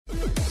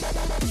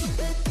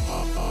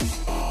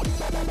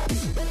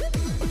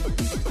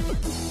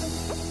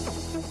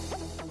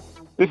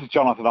This is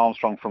Jonathan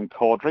Armstrong from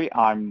Cordery.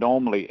 I'm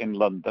normally in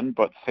London,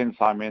 but since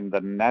I'm in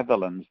the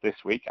Netherlands this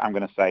week, I'm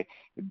going to say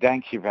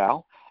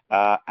dankjewel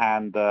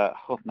and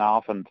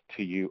goedenavond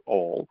to you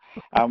all.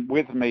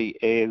 With me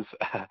is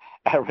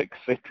Eric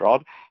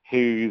Sitrod,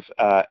 who's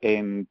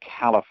in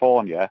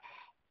California.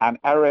 And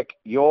Eric,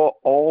 you're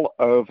all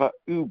over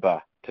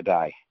Uber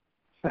today.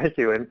 Thank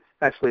you. And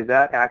actually,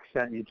 that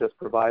accent you just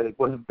provided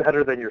was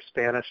better than your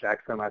Spanish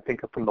accent, I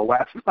think, from the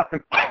last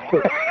time.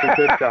 So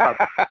good job.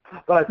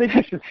 But I think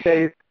you should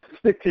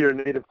stick to your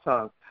native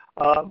tongue.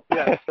 So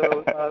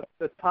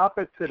the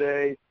topic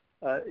today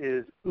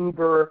is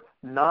Uber,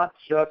 not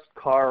just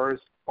cars,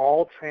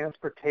 all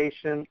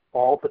transportation,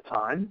 all the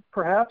time,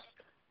 perhaps?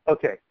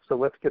 Okay, so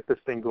let's get this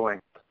thing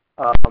going.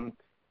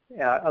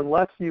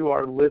 Unless you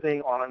are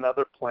living on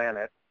another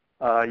planet,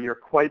 you're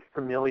quite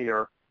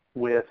familiar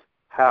with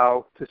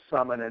how to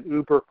summon an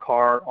Uber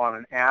car on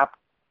an app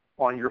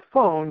on your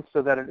phone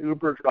so that an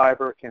Uber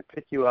driver can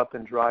pick you up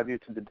and drive you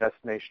to the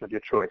destination of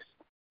your choice.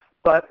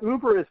 But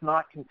Uber is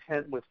not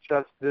content with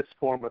just this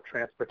form of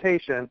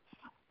transportation.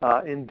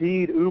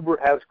 Indeed, Uber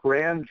has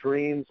grand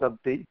dreams of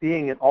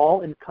being an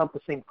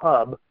all-encompassing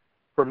hub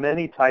for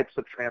many types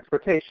of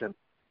transportation.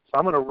 So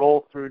I'm going to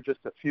roll through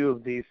just a few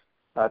of these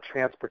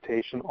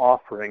transportation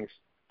offerings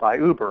by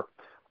Uber.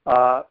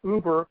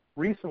 Uber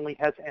recently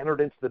has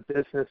entered into the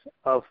business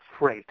of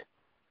freight.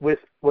 With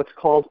what's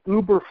called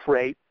Uber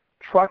Freight,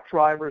 truck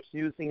drivers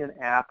using an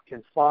app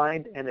can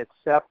find and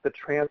accept the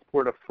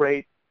transport of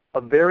freight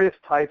of various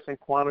types and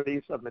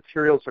quantities of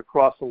materials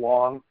across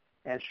long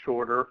and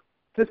shorter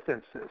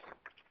distances.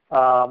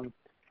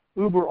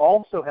 Uber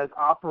also has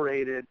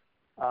operated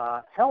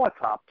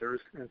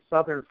helicopters in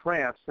southern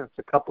France since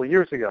a couple of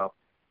years ago.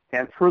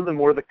 And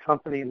furthermore, the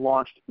company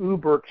launched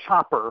Uber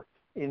Chopper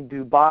in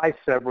Dubai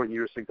several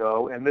years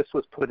ago, and this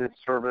was put in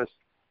service.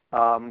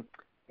 And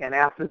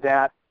after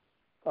that,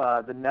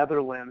 the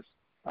Netherlands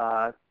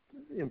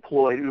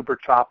employed Uber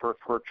Chopper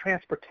for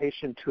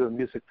transportation to a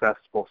music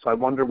festival. So I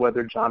wonder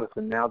whether,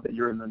 Jonathan, now that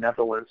you're in the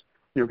Netherlands,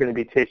 you're going to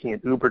be taking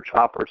an Uber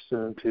Chopper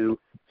soon to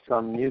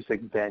some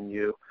music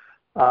venue.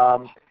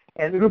 And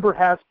Uber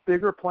has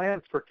bigger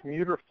plans for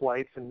commuter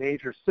flights in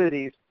major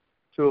cities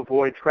to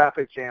avoid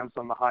traffic jams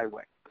on the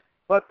highway.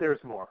 But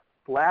there's more.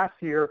 Last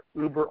year,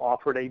 Uber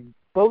offered a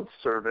boat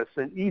service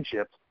in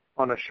Egypt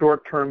on a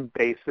short-term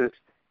basis,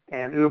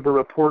 and Uber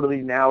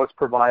reportedly now is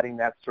providing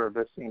that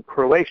service in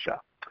Croatia.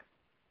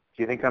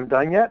 Do you think I'm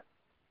done yet?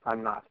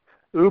 I'm not.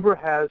 Uber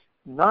has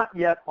not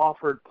yet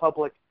offered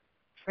public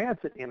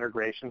transit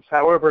integrations.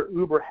 However,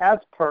 Uber has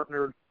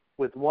partnered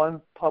with one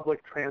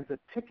public transit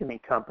ticketing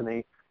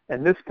company,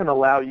 and this can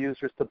allow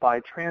users to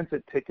buy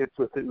transit tickets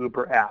with the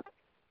Uber app.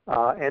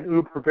 And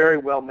Uber very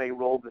well may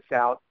roll this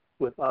out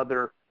with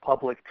other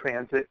public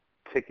transit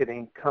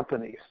ticketing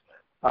companies.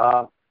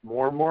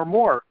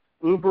 More.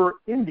 Uber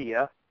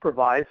India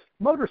provides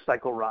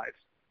motorcycle rides.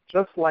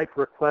 Just like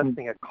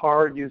requesting a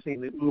car using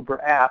the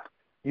Uber app,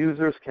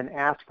 users can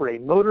ask for a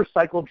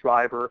motorcycle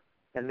driver,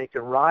 and they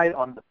can ride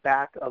on the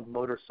back of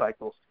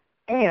motorcycles.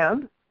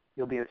 And,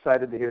 you'll be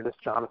excited to hear this,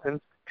 Jonathan,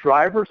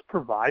 drivers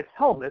provide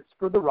helmets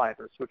for the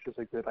riders, which is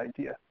a good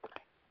idea.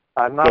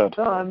 I'm not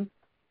done.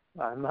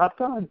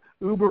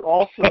 Uber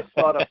also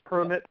sought a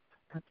permit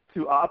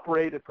to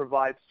operate and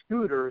provide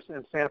scooters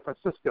in San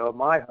Francisco,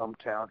 my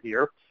hometown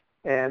here,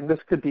 and this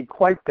could be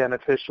quite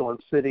beneficial in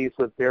cities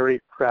with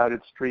very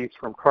crowded streets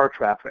from car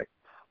traffic.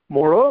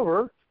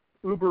 Moreover,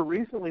 Uber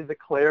recently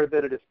declared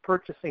that it is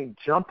purchasing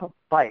Jump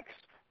Bikes,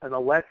 an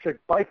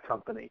electric bike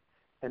company,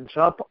 and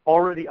Jump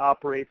already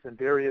operates in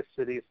various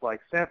cities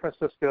like San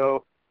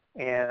Francisco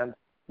and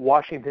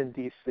Washington,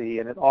 D.C.,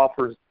 and it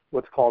offers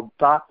what's called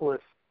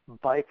dotless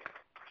bike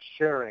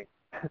sharing.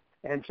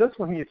 And just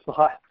when you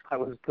thought I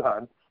was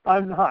done,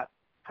 I'm not.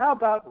 How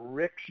about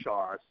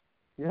rickshaws?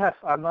 Yes,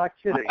 I'm not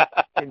kidding.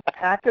 In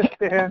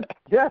Pakistan,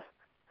 yes,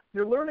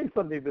 you're learning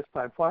something this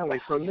time, finally,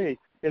 from me.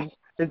 In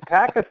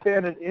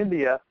Pakistan and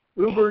India,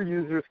 Uber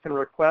users can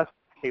request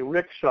a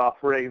rickshaw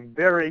for a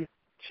very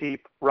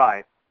cheap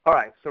ride. All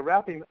right, so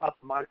wrapping up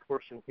my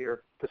portion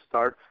here to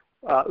start,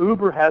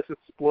 Uber has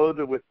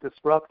exploded with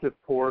disruptive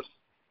force.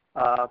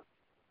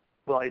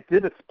 It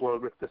did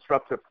explode with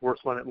disruptive force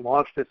when it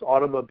launched its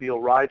automobile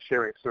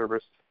ride-sharing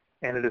service,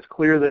 and it is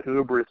clear that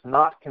Uber is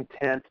not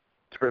content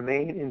to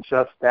remain in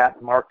just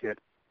that market.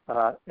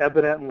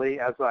 Evidently,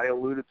 as I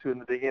alluded to in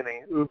the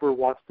beginning, Uber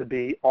wants to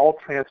be all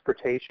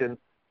transportation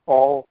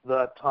all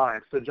the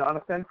time. So,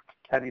 Jonathan,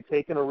 have you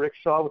taken a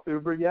rickshaw with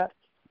Uber yet?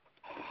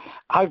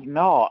 I've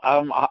not.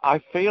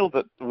 I feel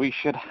that we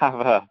should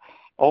have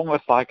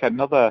almost like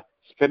another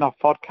spin-off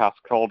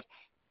podcast called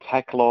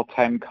Tech Law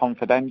 10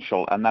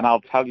 Confidential, and then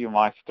I'll tell you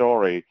my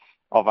story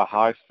of a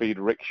high-speed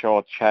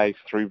rickshaw chase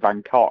through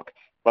Bangkok.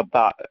 But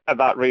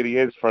that really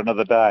is for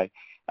another day.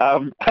 I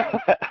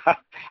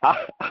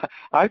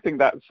think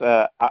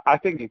I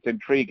think it's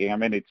intriguing. I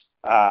mean, it's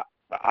I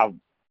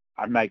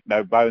make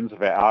no bones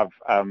of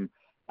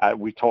it.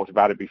 We talked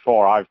about it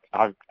before.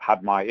 I've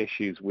had my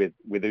issues with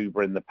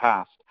Uber in the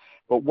past.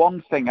 But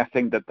one thing I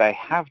think that they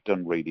have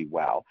done really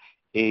well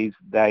is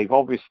they've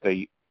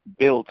obviously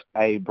built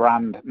a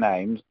brand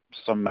name.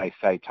 Some may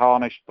say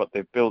tarnished, but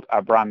they've built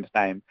a brand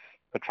name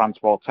for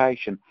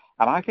transportation.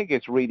 And I think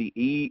it's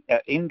really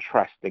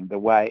interesting the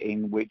way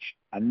in which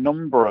a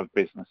number of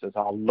businesses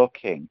are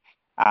looking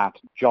at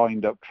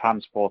joined up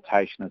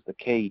transportation as the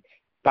key.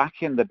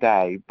 Back in the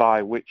day,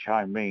 by which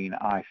I mean,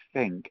 I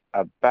think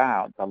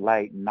about the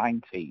late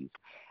 90s,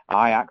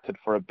 I acted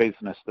for a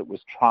business that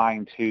was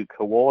trying to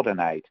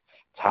coordinate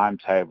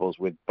timetables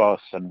with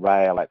bus and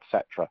rail,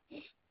 etc.,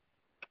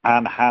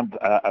 and had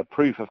a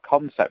proof of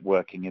concept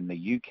working in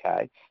the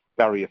UK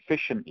very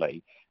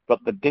efficiently.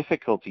 But the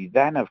difficulty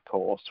then, of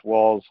course,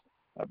 was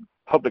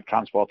public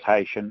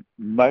transportation,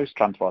 most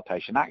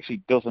transportation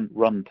actually doesn't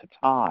run to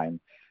time.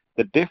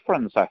 The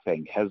difference, I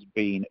think, has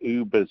been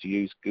Uber's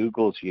use,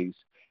 Google's use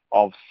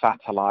of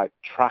satellite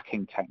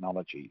tracking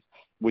technologies,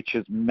 which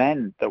has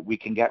meant that we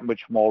can get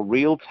much more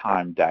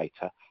real-time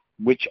data,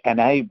 which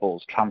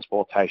enables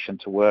transportation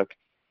to work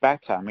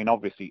better. I mean,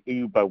 obviously,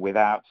 Uber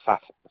without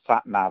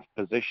sat-nav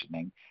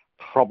positioning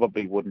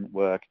probably wouldn't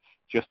work,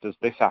 just as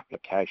this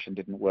application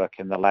didn't work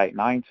in the late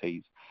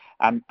 90s.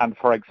 And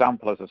for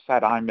example, as I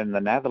said, I'm in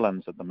the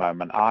Netherlands at the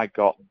moment. I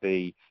got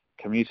the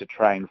commuter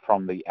train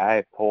from the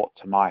airport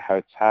to my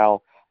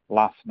hotel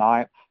last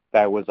night.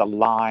 There was a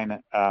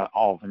line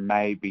of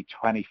maybe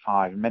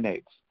 25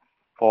 minutes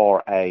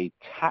for a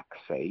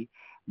taxi,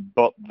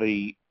 but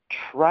the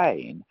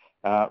train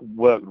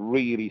worked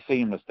really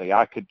seamlessly.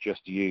 I could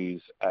just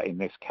use, in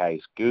this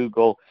case,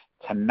 Google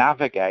to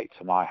navigate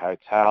to my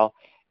hotel.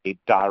 It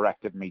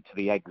directed me to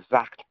the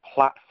exact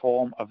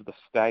platform of the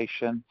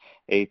station.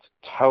 It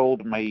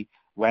told me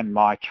when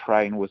my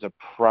train was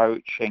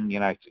approaching. You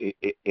know,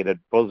 it had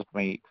buzzed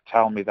me to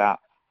tell me that,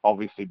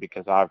 obviously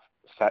because I've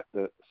set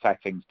the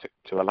settings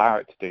to allow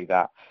it to do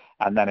that.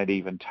 And then it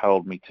even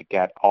told me to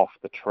get off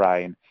the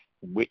train,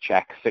 which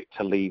exit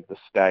to leave the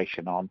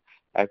station on,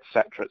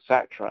 etc.,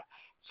 etc.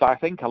 So I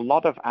think a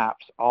lot of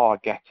apps are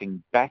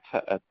getting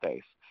better at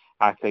this.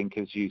 I think,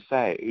 as you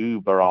say,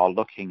 Uber are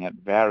looking at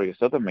various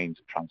other means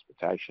of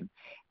transportation,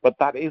 but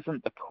that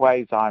isn't the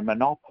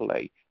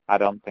quasi-monopoly, I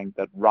don't think,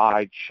 that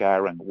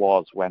ride-sharing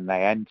was when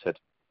they entered,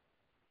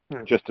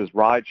 just as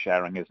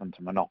ride-sharing isn't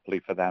a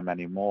monopoly for them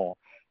anymore.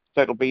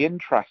 So it'll be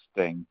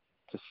interesting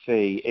to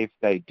see if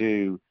they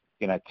do,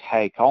 you know,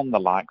 take on the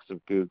likes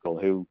of Google,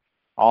 who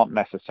aren't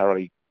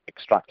necessarily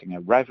extracting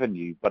a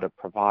revenue, but are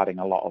providing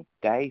a lot of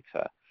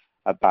data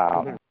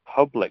about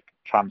public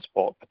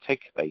transport,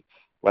 particularly,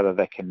 whether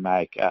they can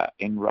make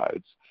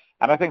inroads.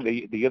 And I think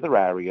the other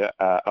area,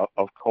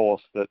 of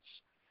course,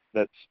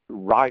 that's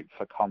ripe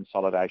for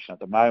consolidation at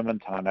the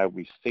moment, and I know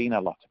we've seen a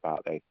lot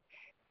about this,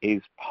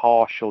 is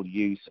partial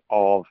use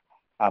of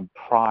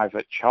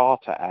private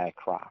charter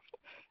aircraft.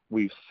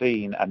 We've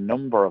seen a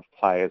number of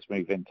players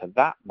move into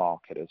that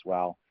market as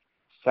well,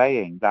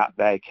 saying that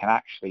they can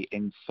actually,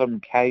 in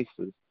some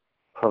cases,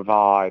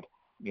 provide,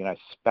 you know,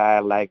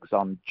 spare legs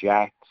on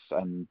jets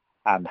and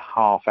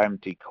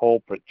half-empty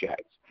corporate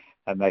jets,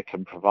 and they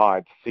can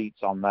provide seats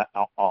on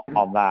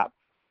that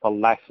for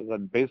less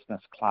than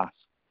business class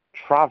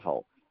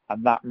travel.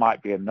 And that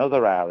might be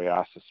another area,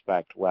 I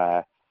suspect,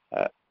 where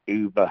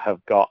Uber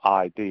have got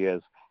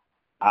ideas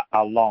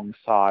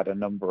alongside a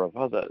number of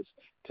others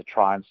to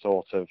try and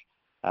sort of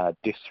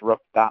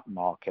disrupt that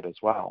market as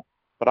well.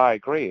 But I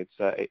agree,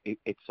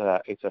 it's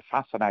a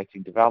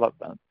fascinating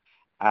development,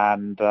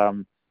 and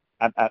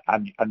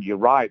you're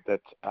right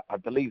that I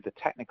believe the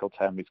technical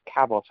term is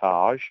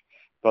cabotage,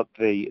 but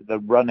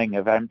the running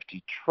of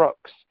empty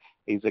trucks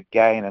is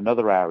again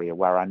another area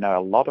where I know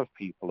a lot of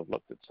people have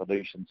looked at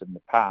solutions in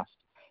the past,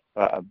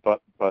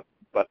 but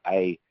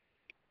a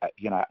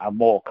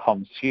more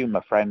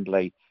consumer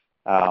friendly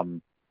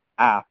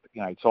app.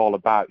 You know, it's all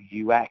about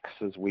UX,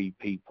 as we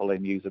people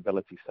in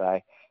usability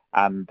say,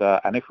 and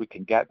if we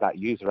can get that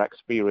user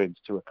experience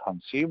to a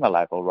consumer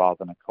level rather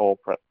than a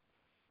corporate,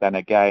 then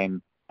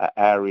again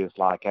areas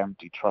like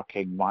empty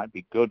trucking might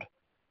be good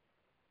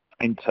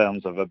in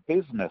terms of a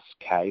business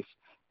case,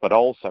 but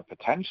also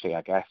potentially,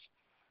 I guess,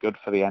 good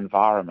for the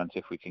environment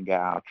if we can get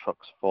our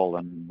trucks full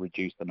and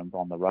reduce the number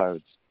on the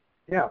roads.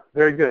 Yeah,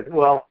 very good.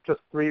 Well,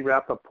 just 3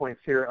 wrap-up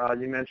points here.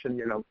 You mentioned,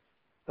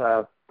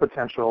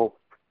 potential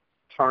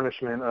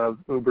tarnishment of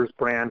Uber's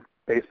brand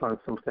based on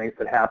some things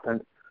that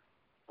happened.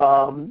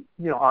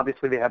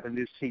 Obviously they have a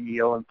new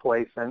CEO in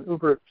place, and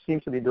Uber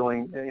seems to be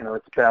doing,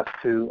 its best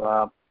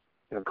to,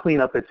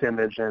 clean up its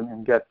image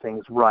and get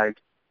things right.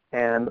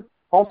 And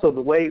also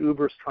the way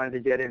Uber's trying to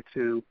get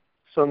into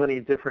so many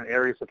different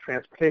areas of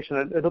transportation,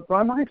 it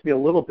reminds me a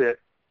little bit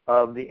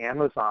of the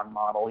Amazon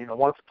model.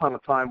 Once upon a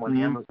time when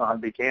Amazon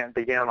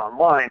began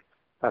online,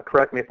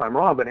 correct me if I'm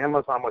wrong, but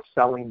Amazon was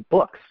selling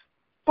books.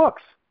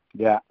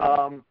 Yeah.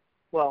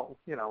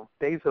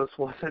 Bezos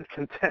wasn't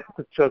content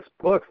with just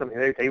books. I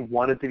mean, they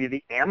wanted to be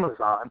the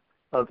Amazon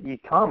of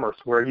e-commerce,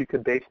 where you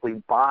could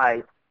basically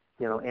buy,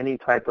 any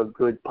type of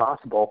good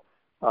possible,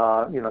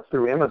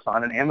 through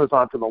Amazon. And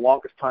Amazon for the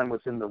longest time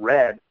was in the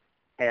red,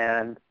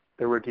 and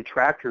there were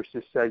detractors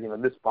who said,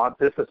 this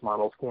business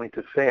model is going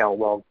to fail.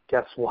 Well,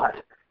 guess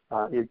what?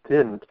 It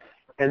didn't.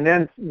 And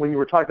then when you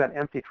were talking about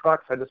empty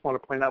trucks, I just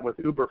want to point out with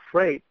Uber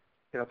Freight,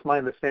 it's my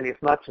understanding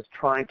it's not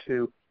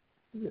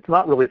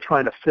really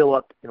trying to fill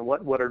up,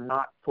 what are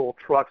not full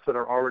trucks that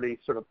are already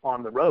sort of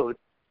on the road,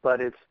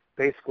 but it's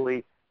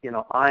basically,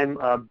 I'm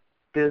a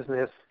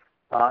business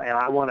and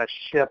I want to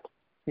ship,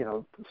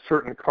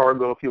 certain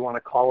cargo, if you want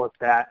to call it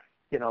that,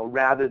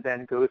 rather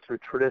than go through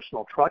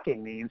traditional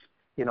trucking means,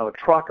 a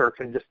trucker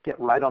can just get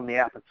right on the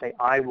app and say,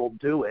 I will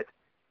do it,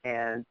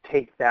 and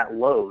take that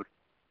load,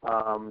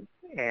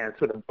 and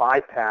sort of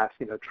bypass,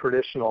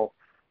 traditional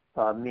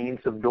means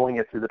of doing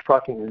it through the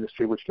trucking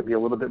industry, which can be a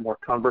little bit more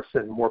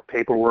cumbersome, more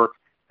paperwork.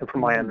 And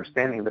from my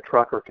understanding, the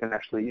trucker can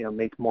actually,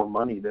 make more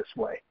money this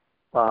way.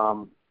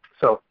 So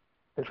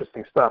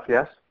interesting stuff,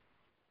 yes?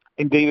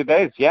 Indeed it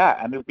is,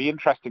 yeah. And it'll be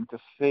interesting to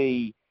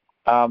see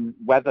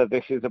whether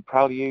this is a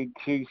prelude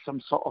to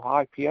some sort of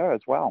IPO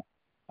as well.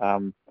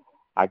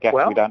 I guess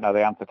we don't know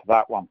the answer to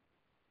that one.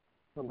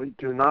 We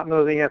do not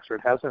know the answer.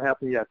 It hasn't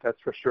happened yet, that's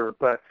for sure.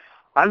 But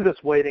I'm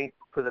just waiting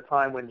for the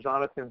time when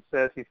Jonathan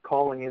says he's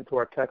calling into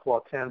our Tech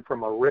Law 10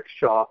 from a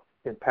rickshaw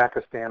in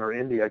Pakistan or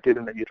India,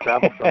 given that you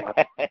travel so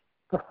much.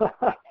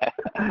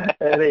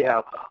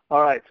 Anyhow,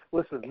 all right.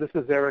 Listen, this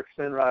is Eric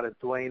Sinrod at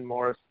Duane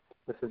Morris.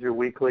 This is your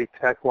weekly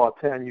Tech Law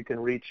 10. You can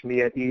reach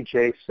me at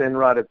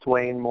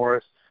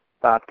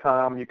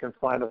ejsinrod@duanemorris.com. You can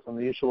find us on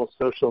the usual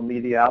social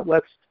media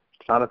outlets.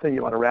 Jonathan,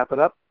 you want to wrap it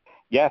up?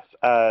 Yes,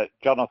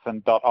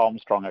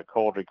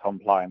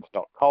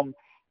 jonathan.armstrong@caudrycompliance.com.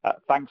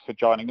 Thanks for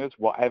joining us.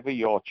 Whatever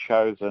your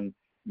chosen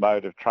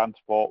mode of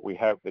transport, we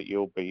hope that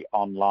you'll be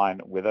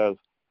online with us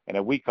in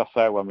a week or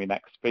so when we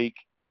next speak.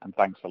 And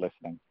thanks for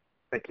listening.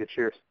 Thank you.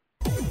 Cheers.